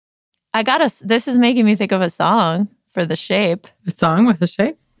 This is making me think of a song for The Shape. A song with a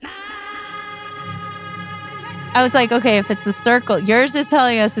shape? I was like, okay, if it's a circle, yours is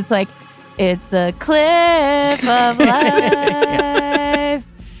telling us it's like, it's the cliff of life,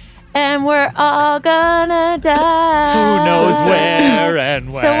 and we're all gonna die. Who knows where and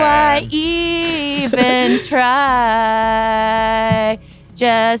when? So why even try?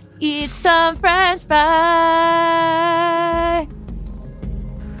 Just eat some French fry.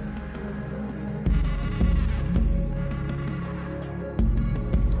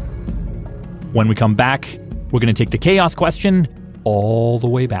 When we come back, we're going to take the chaos question all the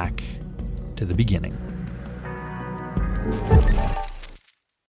way back to the beginning.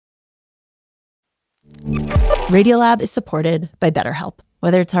 Radiolab is supported by BetterHelp.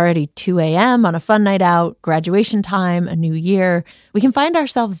 Whether it's already 2 a.m. on a fun night out, graduation time, a new year, we can find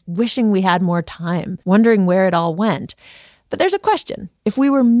ourselves wishing we had more time, wondering where it all went. But there's a question. If we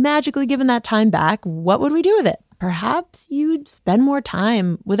were magically given that time back, what would we do with it? Perhaps you'd spend more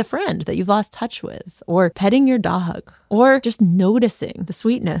time with a friend that you've lost touch with, or petting your dog, or just noticing the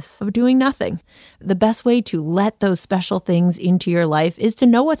sweetness of doing nothing. The best way to let those special things into your life is to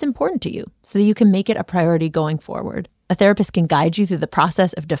know what's important to you so that you can make it a priority going forward. A therapist can guide you through the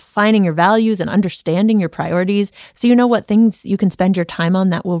process of defining your values and understanding your priorities so you know what things you can spend your time on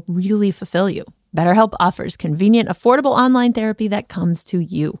that will really fulfill you. BetterHelp offers convenient, affordable online therapy that comes to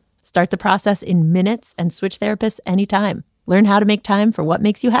you. Start the process in minutes and switch therapists anytime. Learn how to make time for what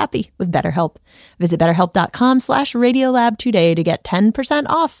makes you happy with BetterHelp. Visit BetterHelp.com/Radiolab today to get 10%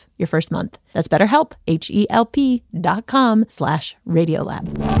 off your first month. That's BetterHelp,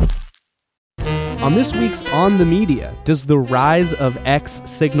 HELP.com/Radiolab. On this week's On the Media, does the rise of X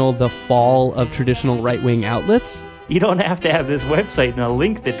signal the fall of traditional right-wing outlets? You don't have to have this website and a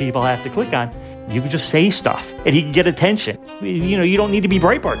link that people have to click on. You can just say stuff and you can get attention. You don't need to be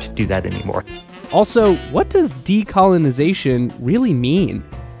Breitbart to do that anymore. Also, what does decolonization really mean?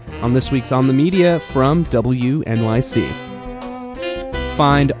 On this week's On the Media from WNYC.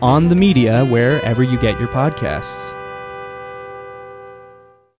 Find On the Media wherever you get your podcasts.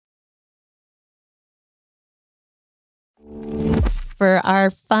 For our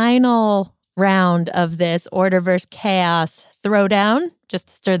final round of this order versus chaos throwdown, just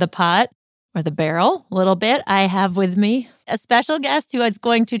to stir the pot or the barrel a little bit, I have with me a special guest who is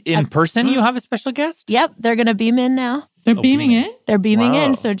going to... In person, you have a special guest? Yep, they're going to beam in now. They're beaming in? They're beaming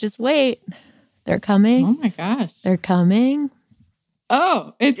in, so just wait. They're coming. Oh my gosh. They're coming.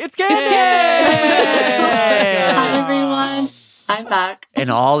 Oh, it's Candace! Hi, everyone. I'm back.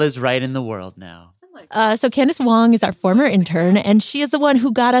 And all is right in the world now. So Candace Wong is our former intern, and she is the one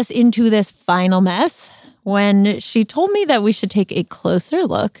who got us into this final mess when she told me that we should take a closer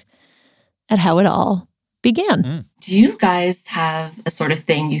look at how it all began. Do you guys have a sort of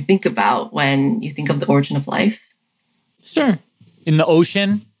thing you think about when you think of the origin of life? Sure. In the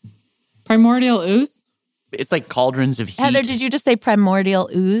ocean? Primordial ooze? It's like cauldrons of heat. Heather, did you just say primordial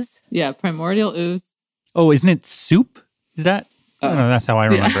ooze? Yeah, primordial ooze. Oh, isn't it soup? Is that? I don't know, that's how I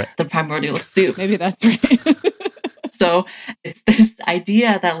remember it. The primordial soup. Maybe that's right. So it's this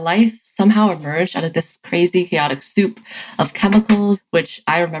idea that life somehow emerged out of this crazy, chaotic soup of chemicals, which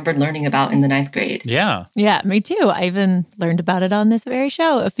I remembered learning about in the 9th grade. Yeah. Yeah, me too. I even learned about it on this very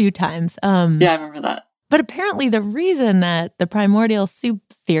show a few times. Yeah, I remember that. But apparently the reason that the primordial soup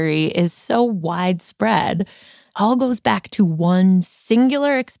theory is so widespread all goes back to one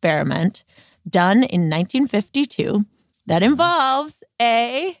singular experiment done in 1952 that involves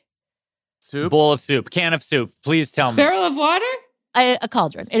a... Bowl of soup, can of soup. Please tell me. Barrel of water? A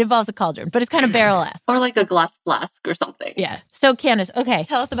cauldron. It involves a cauldron, but it's kind of barrel-esque. Or like a glass flask or something. Yeah. So Candace, okay,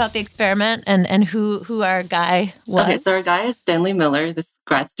 tell us about the experiment and who our guy was. Okay, so our guy is Stanley Miller, this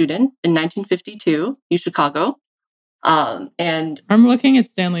grad student in 1952 in Chicago. And I'm looking at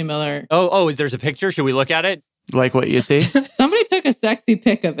Stanley Miller. Oh, there's a picture. Should we look at it? Like what you see? Somebody took a sexy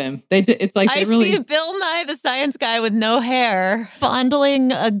pic of him. They did. It's like I see Bill Nye, the science guy with no hair,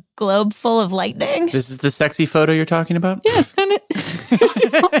 fondling a globe full of lightning. This is the sexy photo you're talking about? Yeah, it's kind of...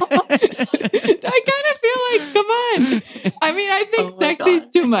 I kind of feel like, come on. I mean, I think sexy's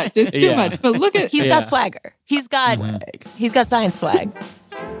too much. It's too much. But look at... He's got swagger. He's got science swag.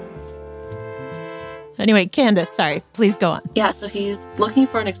 Anyway, Candace, sorry. Please go on. Yeah, so he's looking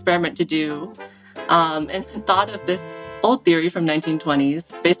for an experiment to do and thought of this old theory from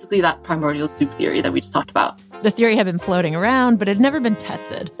 1920s, basically that primordial soup theory that we just talked about. The theory had been floating around, but it had never been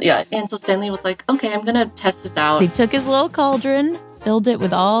tested. Yeah, and so Stanley was like, okay, I'm going to test this out. He took his little cauldron, filled it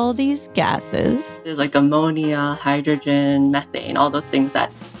with all these gases. There's like ammonia, hydrogen, methane, all those things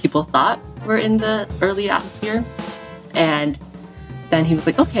that people thought were in the early atmosphere. And then he was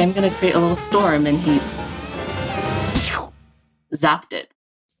like, okay, I'm going to create a little storm. And he zapped it.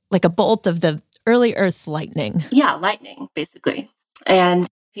 Like a bolt of the early Earth's lightning. Yeah, lightning, basically. And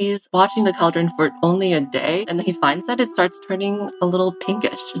he's watching the cauldron for only a day. And then he finds that it starts turning a little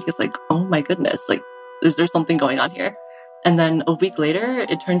pinkish. And he's like, oh my goodness, like, is there something going on here? And then a week later,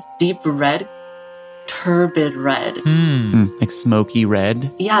 it turns deep red, turbid red. Like smoky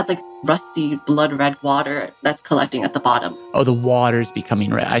red? Yeah, it's like rusty blood red water that's collecting at the bottom. Oh, the water's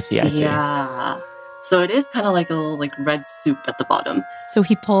becoming red. I see. Yeah. So it is kind of like a little like red soup at the bottom. So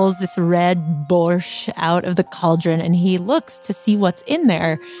he pulls this red borscht out of the cauldron and he looks to see what's in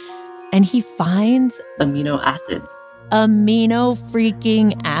there. And he finds amino acids. Amino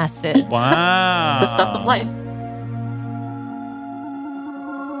freaking acids. Wow. The stuff of life.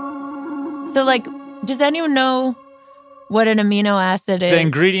 So, like, does anyone know what an amino acid is? The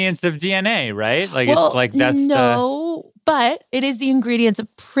ingredients of DNA, right? Like, well, it's like that's but it is the ingredients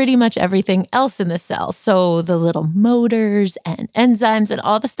of pretty much everything else in the cell. So the little motors and enzymes and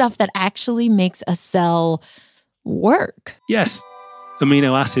all the stuff that actually makes a cell work. Yes,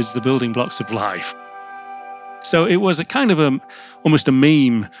 amino acids, the building blocks of life. So it was a kind of almost a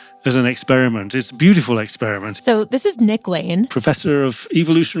meme as an experiment. It's a beautiful experiment. So this is Nick Lane, professor of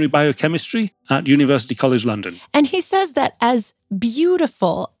evolutionary biochemistry at University College London. And he says that as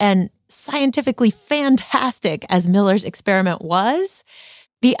beautiful and scientifically fantastic as Miller's experiment was,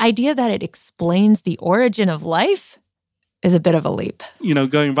 the idea that it explains the origin of life is a bit of a leap. You know,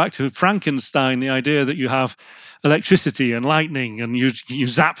 going back to Frankenstein, the idea that you have electricity and lightning and you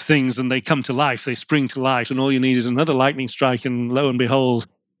zap things and they come to life, they spring to life, and all you need is another lightning strike and lo and behold,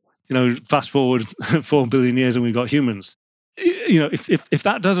 you know, fast forward 4 billion years and we've got humans. You know, if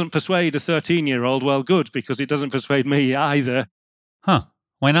that doesn't persuade a 13-year-old, well, good, because it doesn't persuade me either. Huh.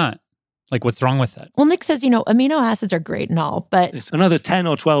 Why not? Like, what's wrong with that? Well, Nick says, you know, amino acids are great and all, but it's another 10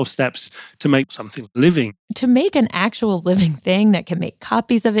 or 12 steps to make something living. To make an actual living thing that can make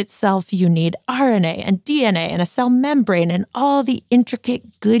copies of itself, you need RNA and DNA and a cell membrane and all the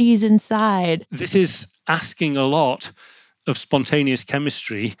intricate goodies inside. This is asking a lot of spontaneous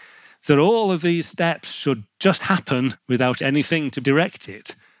chemistry, that all of these steps should just happen without anything to direct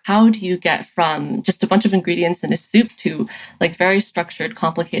it. How do you get from just a bunch of ingredients in a soup to like very structured,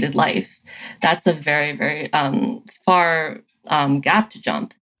 complicated life? That's a very, very far gap to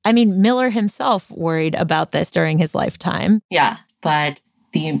jump. I mean, Miller himself worried about this during his lifetime. Yeah, but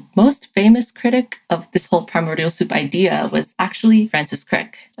the most famous critic of this whole primordial soup idea was actually Francis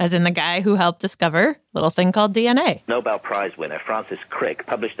Crick. As in the guy who helped discover a little thing called DNA. Nobel Prize winner Francis Crick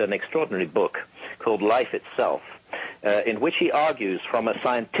published an extraordinary book called Life Itself, in which he argues from a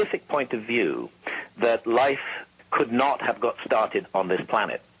scientific point of view that life could not have got started on this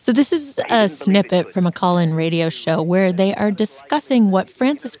planet. So this is a snippet from a call-in radio show where they are discussing what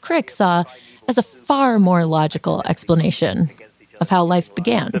Francis Crick saw as a far more logical explanation of how life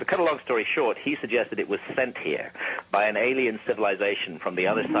began. So to cut a long story short, he suggested it was sent here by an alien civilization from the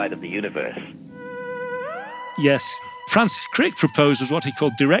other side of the universe. Yes, Francis Crick proposed what he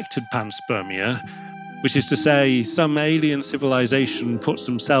called directed panspermia, which is to say some alien civilization put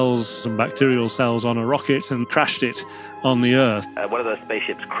some bacterial cells on a rocket and crashed it on the Earth. One of those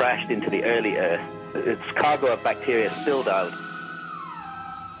spaceships crashed into the early Earth. Its cargo of bacteria spilled out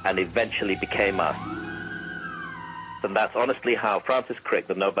and eventually became us. And that's honestly how Francis Crick,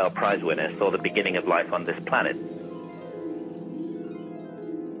 the Nobel Prize winner, saw the beginning of life on this planet.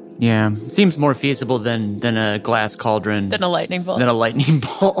 Yeah, seems more feasible than a glass cauldron. Than a lightning bolt.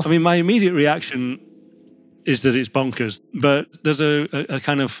 I mean, my immediate reaction is that it's bonkers, but there's a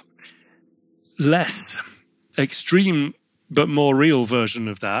kind of less extreme but more real version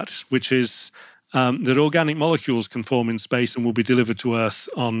of that, which is that organic molecules can form in space and will be delivered to Earth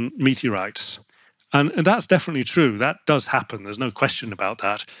on meteorites. And that's definitely true. That does happen. There's no question about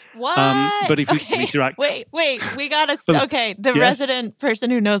that. What? But if okay. you meteorite... Wait. We got to... Okay, the yes? resident person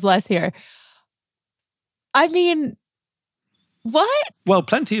who knows less here. I mean, what? Well,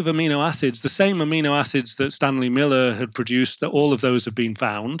 plenty of amino acids, the same amino acids that Stanley Miller had produced, that all of those have been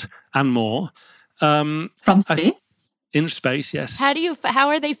found, and more. From space? In space, yes. How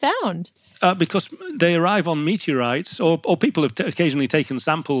are they found? Because they arrive on meteorites, or people have occasionally taken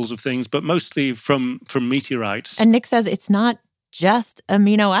samples of things, but mostly from meteorites. And Nick says it's not just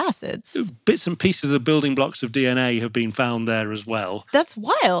amino acids. Bits and pieces of the building blocks of DNA have been found there as well. That's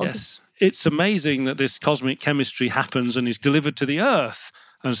wild. Yes. It's amazing that this cosmic chemistry happens and is delivered to the Earth.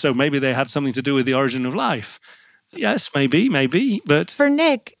 And so maybe they had something to do with the origin of life. Yes, maybe. But for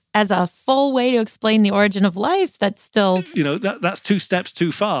Nick, as a full way to explain the origin of life, that's still... You know, that's 2 steps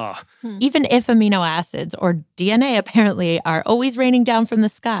too far. Even if amino acids or DNA apparently are always raining down from the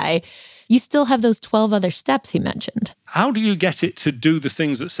sky, you still have those 12 other steps he mentioned. How do you get it to do the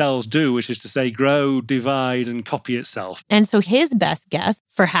things that cells do, which is to say grow, divide, and copy itself? And so his best guess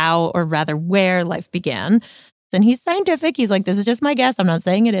for how, or rather where life began, and he's scientific, he's like, this is just my guess, I'm not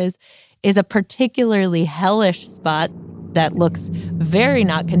saying it is a particularly hellish spot that looks very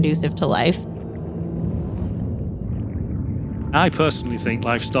not conducive to life. I personally think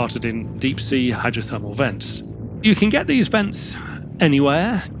life started in deep-sea hydrothermal vents. You can get these vents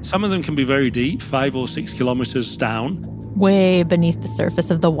anywhere. Some of them can be very deep, 5 or 6 kilometers down. Way beneath the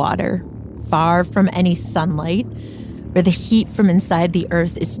surface of the water, far from any sunlight, where the heat from inside the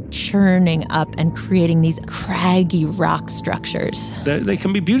earth is churning up and creating these craggy rock structures. They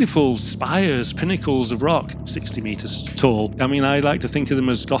can be beautiful spires, pinnacles of rock, 60 meters tall. I mean, I like to think of them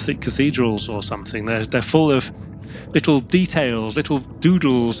as Gothic cathedrals or something. They're full of little details, little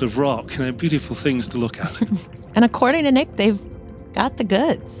doodles of rock. They're beautiful things to look at. And according to Nick, they've got the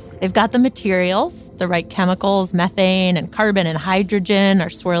goods. They've got the materials, the right chemicals, methane and carbon and hydrogen are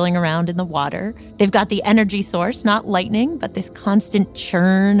swirling around in the water. They've got the energy source, not lightning, but this constant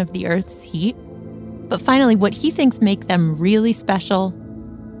churn of the Earth's heat. But finally, what he thinks make them really special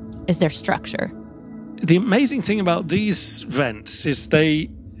is their structure. The amazing thing about these vents is they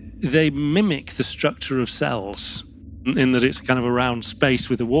mimic the structure of cells in that it's kind of a round space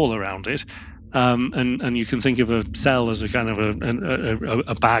with a wall around it. And you can think of a cell as a kind of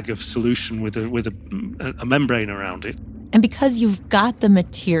a bag of solution with a membrane around it. And because you've got the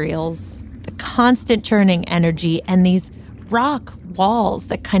materials, the constant churning energy, and these rock walls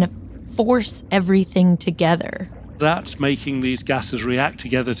that kind of force everything together. That's making these gases react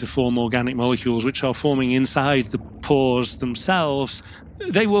together to form organic molecules, which are forming inside the pores themselves.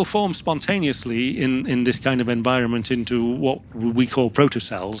 They will form spontaneously in this kind of environment into what we call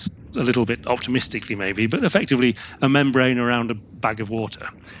protocells, a little bit optimistically maybe, but effectively a membrane around a bag of water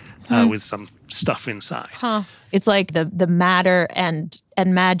with some stuff inside. It's like the matter and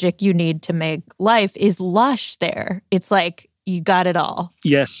magic you need to make life is lush there. It's like you got it all.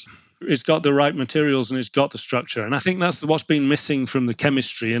 Yes. It's got the right materials and it's got the structure. And I think that's what's been missing from the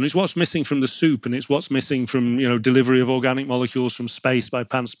chemistry, and it's what's missing from the soup, and it's what's missing from, delivery of organic molecules from space by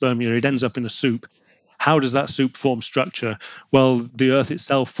panspermia. It ends up in a soup. How does that soup form structure? Well, the Earth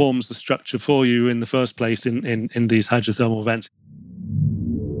itself forms the structure for you in the first place in these hydrothermal vents.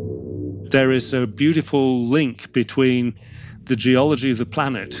 There is a beautiful link between the geology of the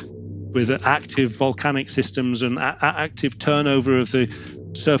planet with active volcanic systems and active turnover of the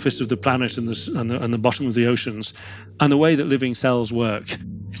surface of the planet and the bottom of the oceans, and the way that living cells work.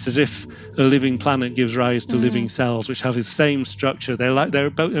 It's as if a living planet gives rise to living cells, which have the same structure. They're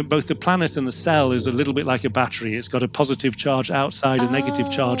both the planet and the cell is a little bit like a battery. It's got a positive charge outside, a negative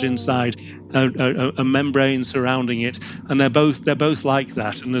charge inside, a membrane surrounding it, and they're both like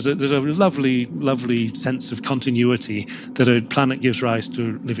that. And there's a lovely, lovely sense of continuity that a planet gives rise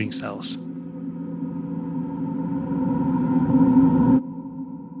to living cells.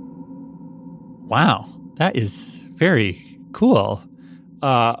 Wow, that is very cool.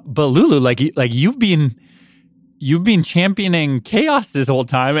 But Lulu, like you've been championing chaos this whole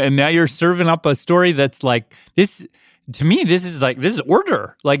time, and now you're serving up a story that's like this. To me, this is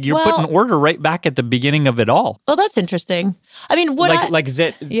order. Like you're putting order right back at the beginning of it all. Well, that's interesting. I mean, Like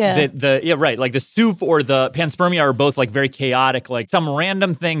the soup or the panspermia are both like very chaotic. Like some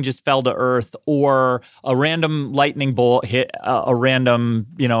random thing just fell to Earth, or a random lightning bolt hit a random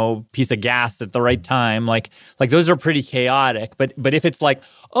piece of gas at the right time. Like those are pretty chaotic. But if it's like,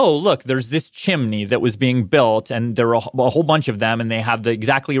 oh look, there's this chimney that was being built, and there are a whole bunch of them, and they have the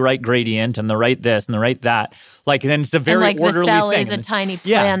exactly right gradient and the right this and the right that. Like then it's a very orderly the cell thing. is a tiny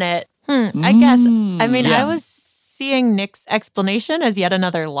planet. I guess. I mean, I was seeing Nick's explanation as yet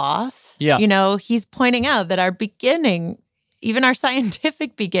another loss. Yeah. He's pointing out that our beginning, even our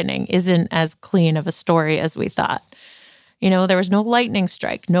scientific beginning, isn't as clean of a story as we thought. There was no lightning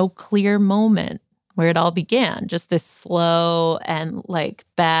strike, no clear moment where it all began. Just this slow and like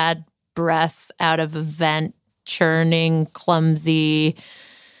bad breath out of a vent, churning, clumsy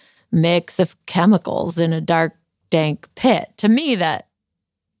mix of chemicals in a dark, dank pit. To me, that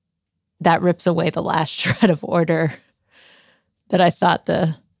rips away the last shred of order that I thought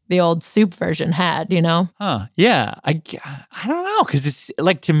the old soup version had, Huh. Yeah. I don't know, because it's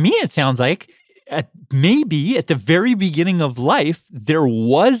like, to me, it sounds like maybe at the very beginning of life, there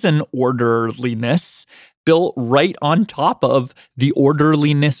was an orderliness built right on top of the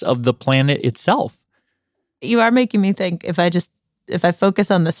orderliness of the planet itself. You are making me think, if I focus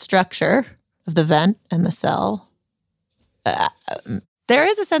on the structure of the vent and the cell, there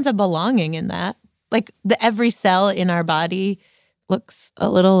is a sense of belonging in that. Like every cell in our body looks a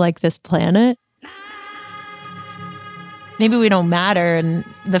little like this planet. Maybe we don't matter, and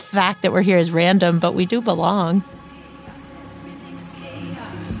the fact that we're here is random, but we do belong.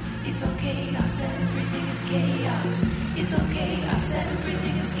 It's okay, I said everything is chaos. It's okay, I said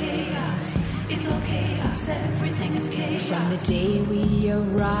everything is chaos. It's okay, I said everything is chaos. From the day we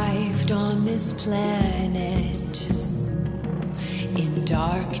arrived on this planet, in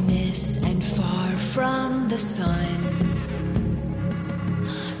darkness and far from the sun,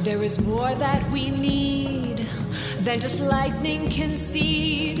 there is more that we need than just lightning can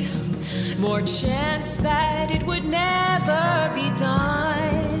seed. More chance that it would never be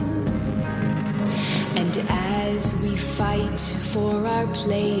done. And as we fight for our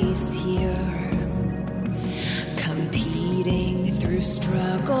place here, competing through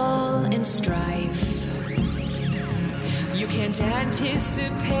struggle and strife, you can't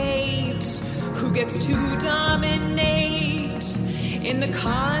anticipate who gets to dominate in the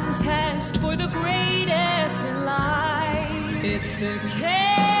contest for the greatest in life. It's the chaos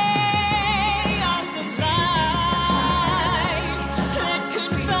of life that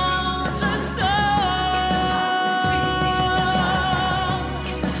confounds us all.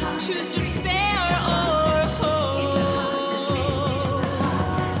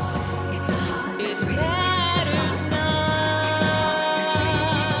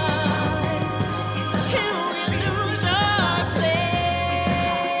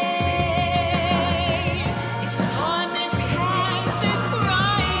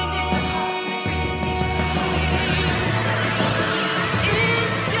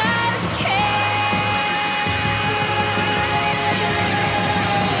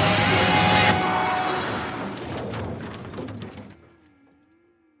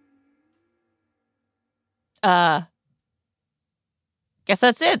 Guess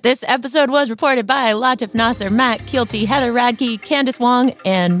that's it. This episode was reported by Latif Nasser, Matt Kielty, Heather Radke, Candace Wong,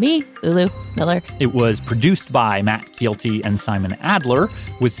 and me, Lulu Miller. It was produced by Matt Kielty and Simon Adler,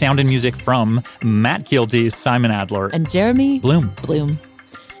 with sound and music from Matt Kielty, Simon Adler, and Jeremy Bloom.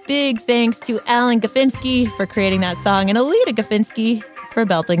 Big thanks to Alan Gafinsky for creating that song and Alita Gafinsky for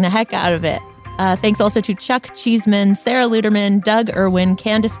belting the heck out of it. Thanks also to Chuck Cheeseman, Sarah Luderman, Doug Irwin,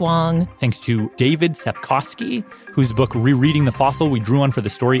 Candace Wong. Thanks to David Sepkoski, whose book Rereading the Fossil we drew on for the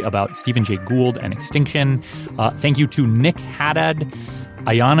story about Stephen Jay Gould and extinction. Thank you to Nick Haddad,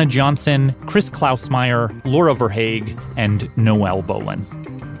 Ayana Johnson, Chris Klausmeyer, Laura Verhaeg, and Noel Bolin.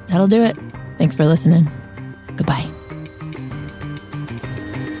 That'll do it. Thanks for listening. Goodbye.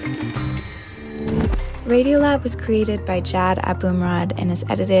 Radiolab was created by Jad Abumrad and is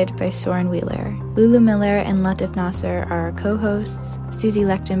edited by Soren Wheeler. Lulu Miller and Latif Nasser are our co-hosts. Susie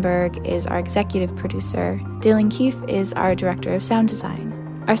Lechtenberg is our executive producer. Dylan Keefe is our director of sound design.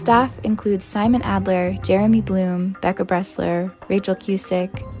 Our staff includes Simon Adler, Jeremy Bloom, Becca Bressler, Rachel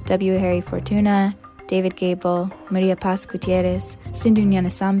Cusick, W. Harry Fortuna, David Gable, Maria Paz Gutierrez, Sindhu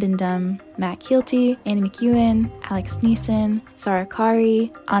Nyanasambindam, Matt Kielty, Annie McEwen, Alex Neeson, Sarah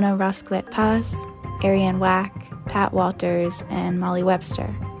Kari, Anna Rosquet-Paz, Ariane Wack, Pat Walters, and Molly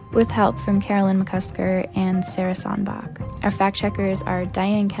Webster, with help from Carolyn McCusker and Sarah Sonbach. Our fact-checkers are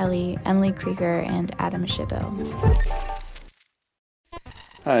Diane Kelly, Emily Krieger, and Adam Shibbo.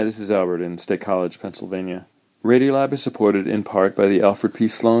 Hi, this is Albert in State College, Pennsylvania. Radiolab is supported in part by the Alfred P.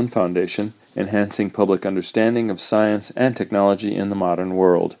 Sloan Foundation, enhancing public understanding of science and technology in the modern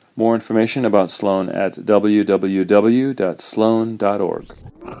world. More information about Sloan at www.sloan.org.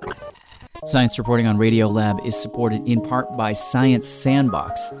 Science reporting on Radiolab is supported in part by Science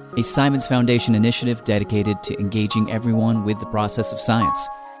Sandbox, a Simons Foundation initiative dedicated to engaging everyone with the process of science.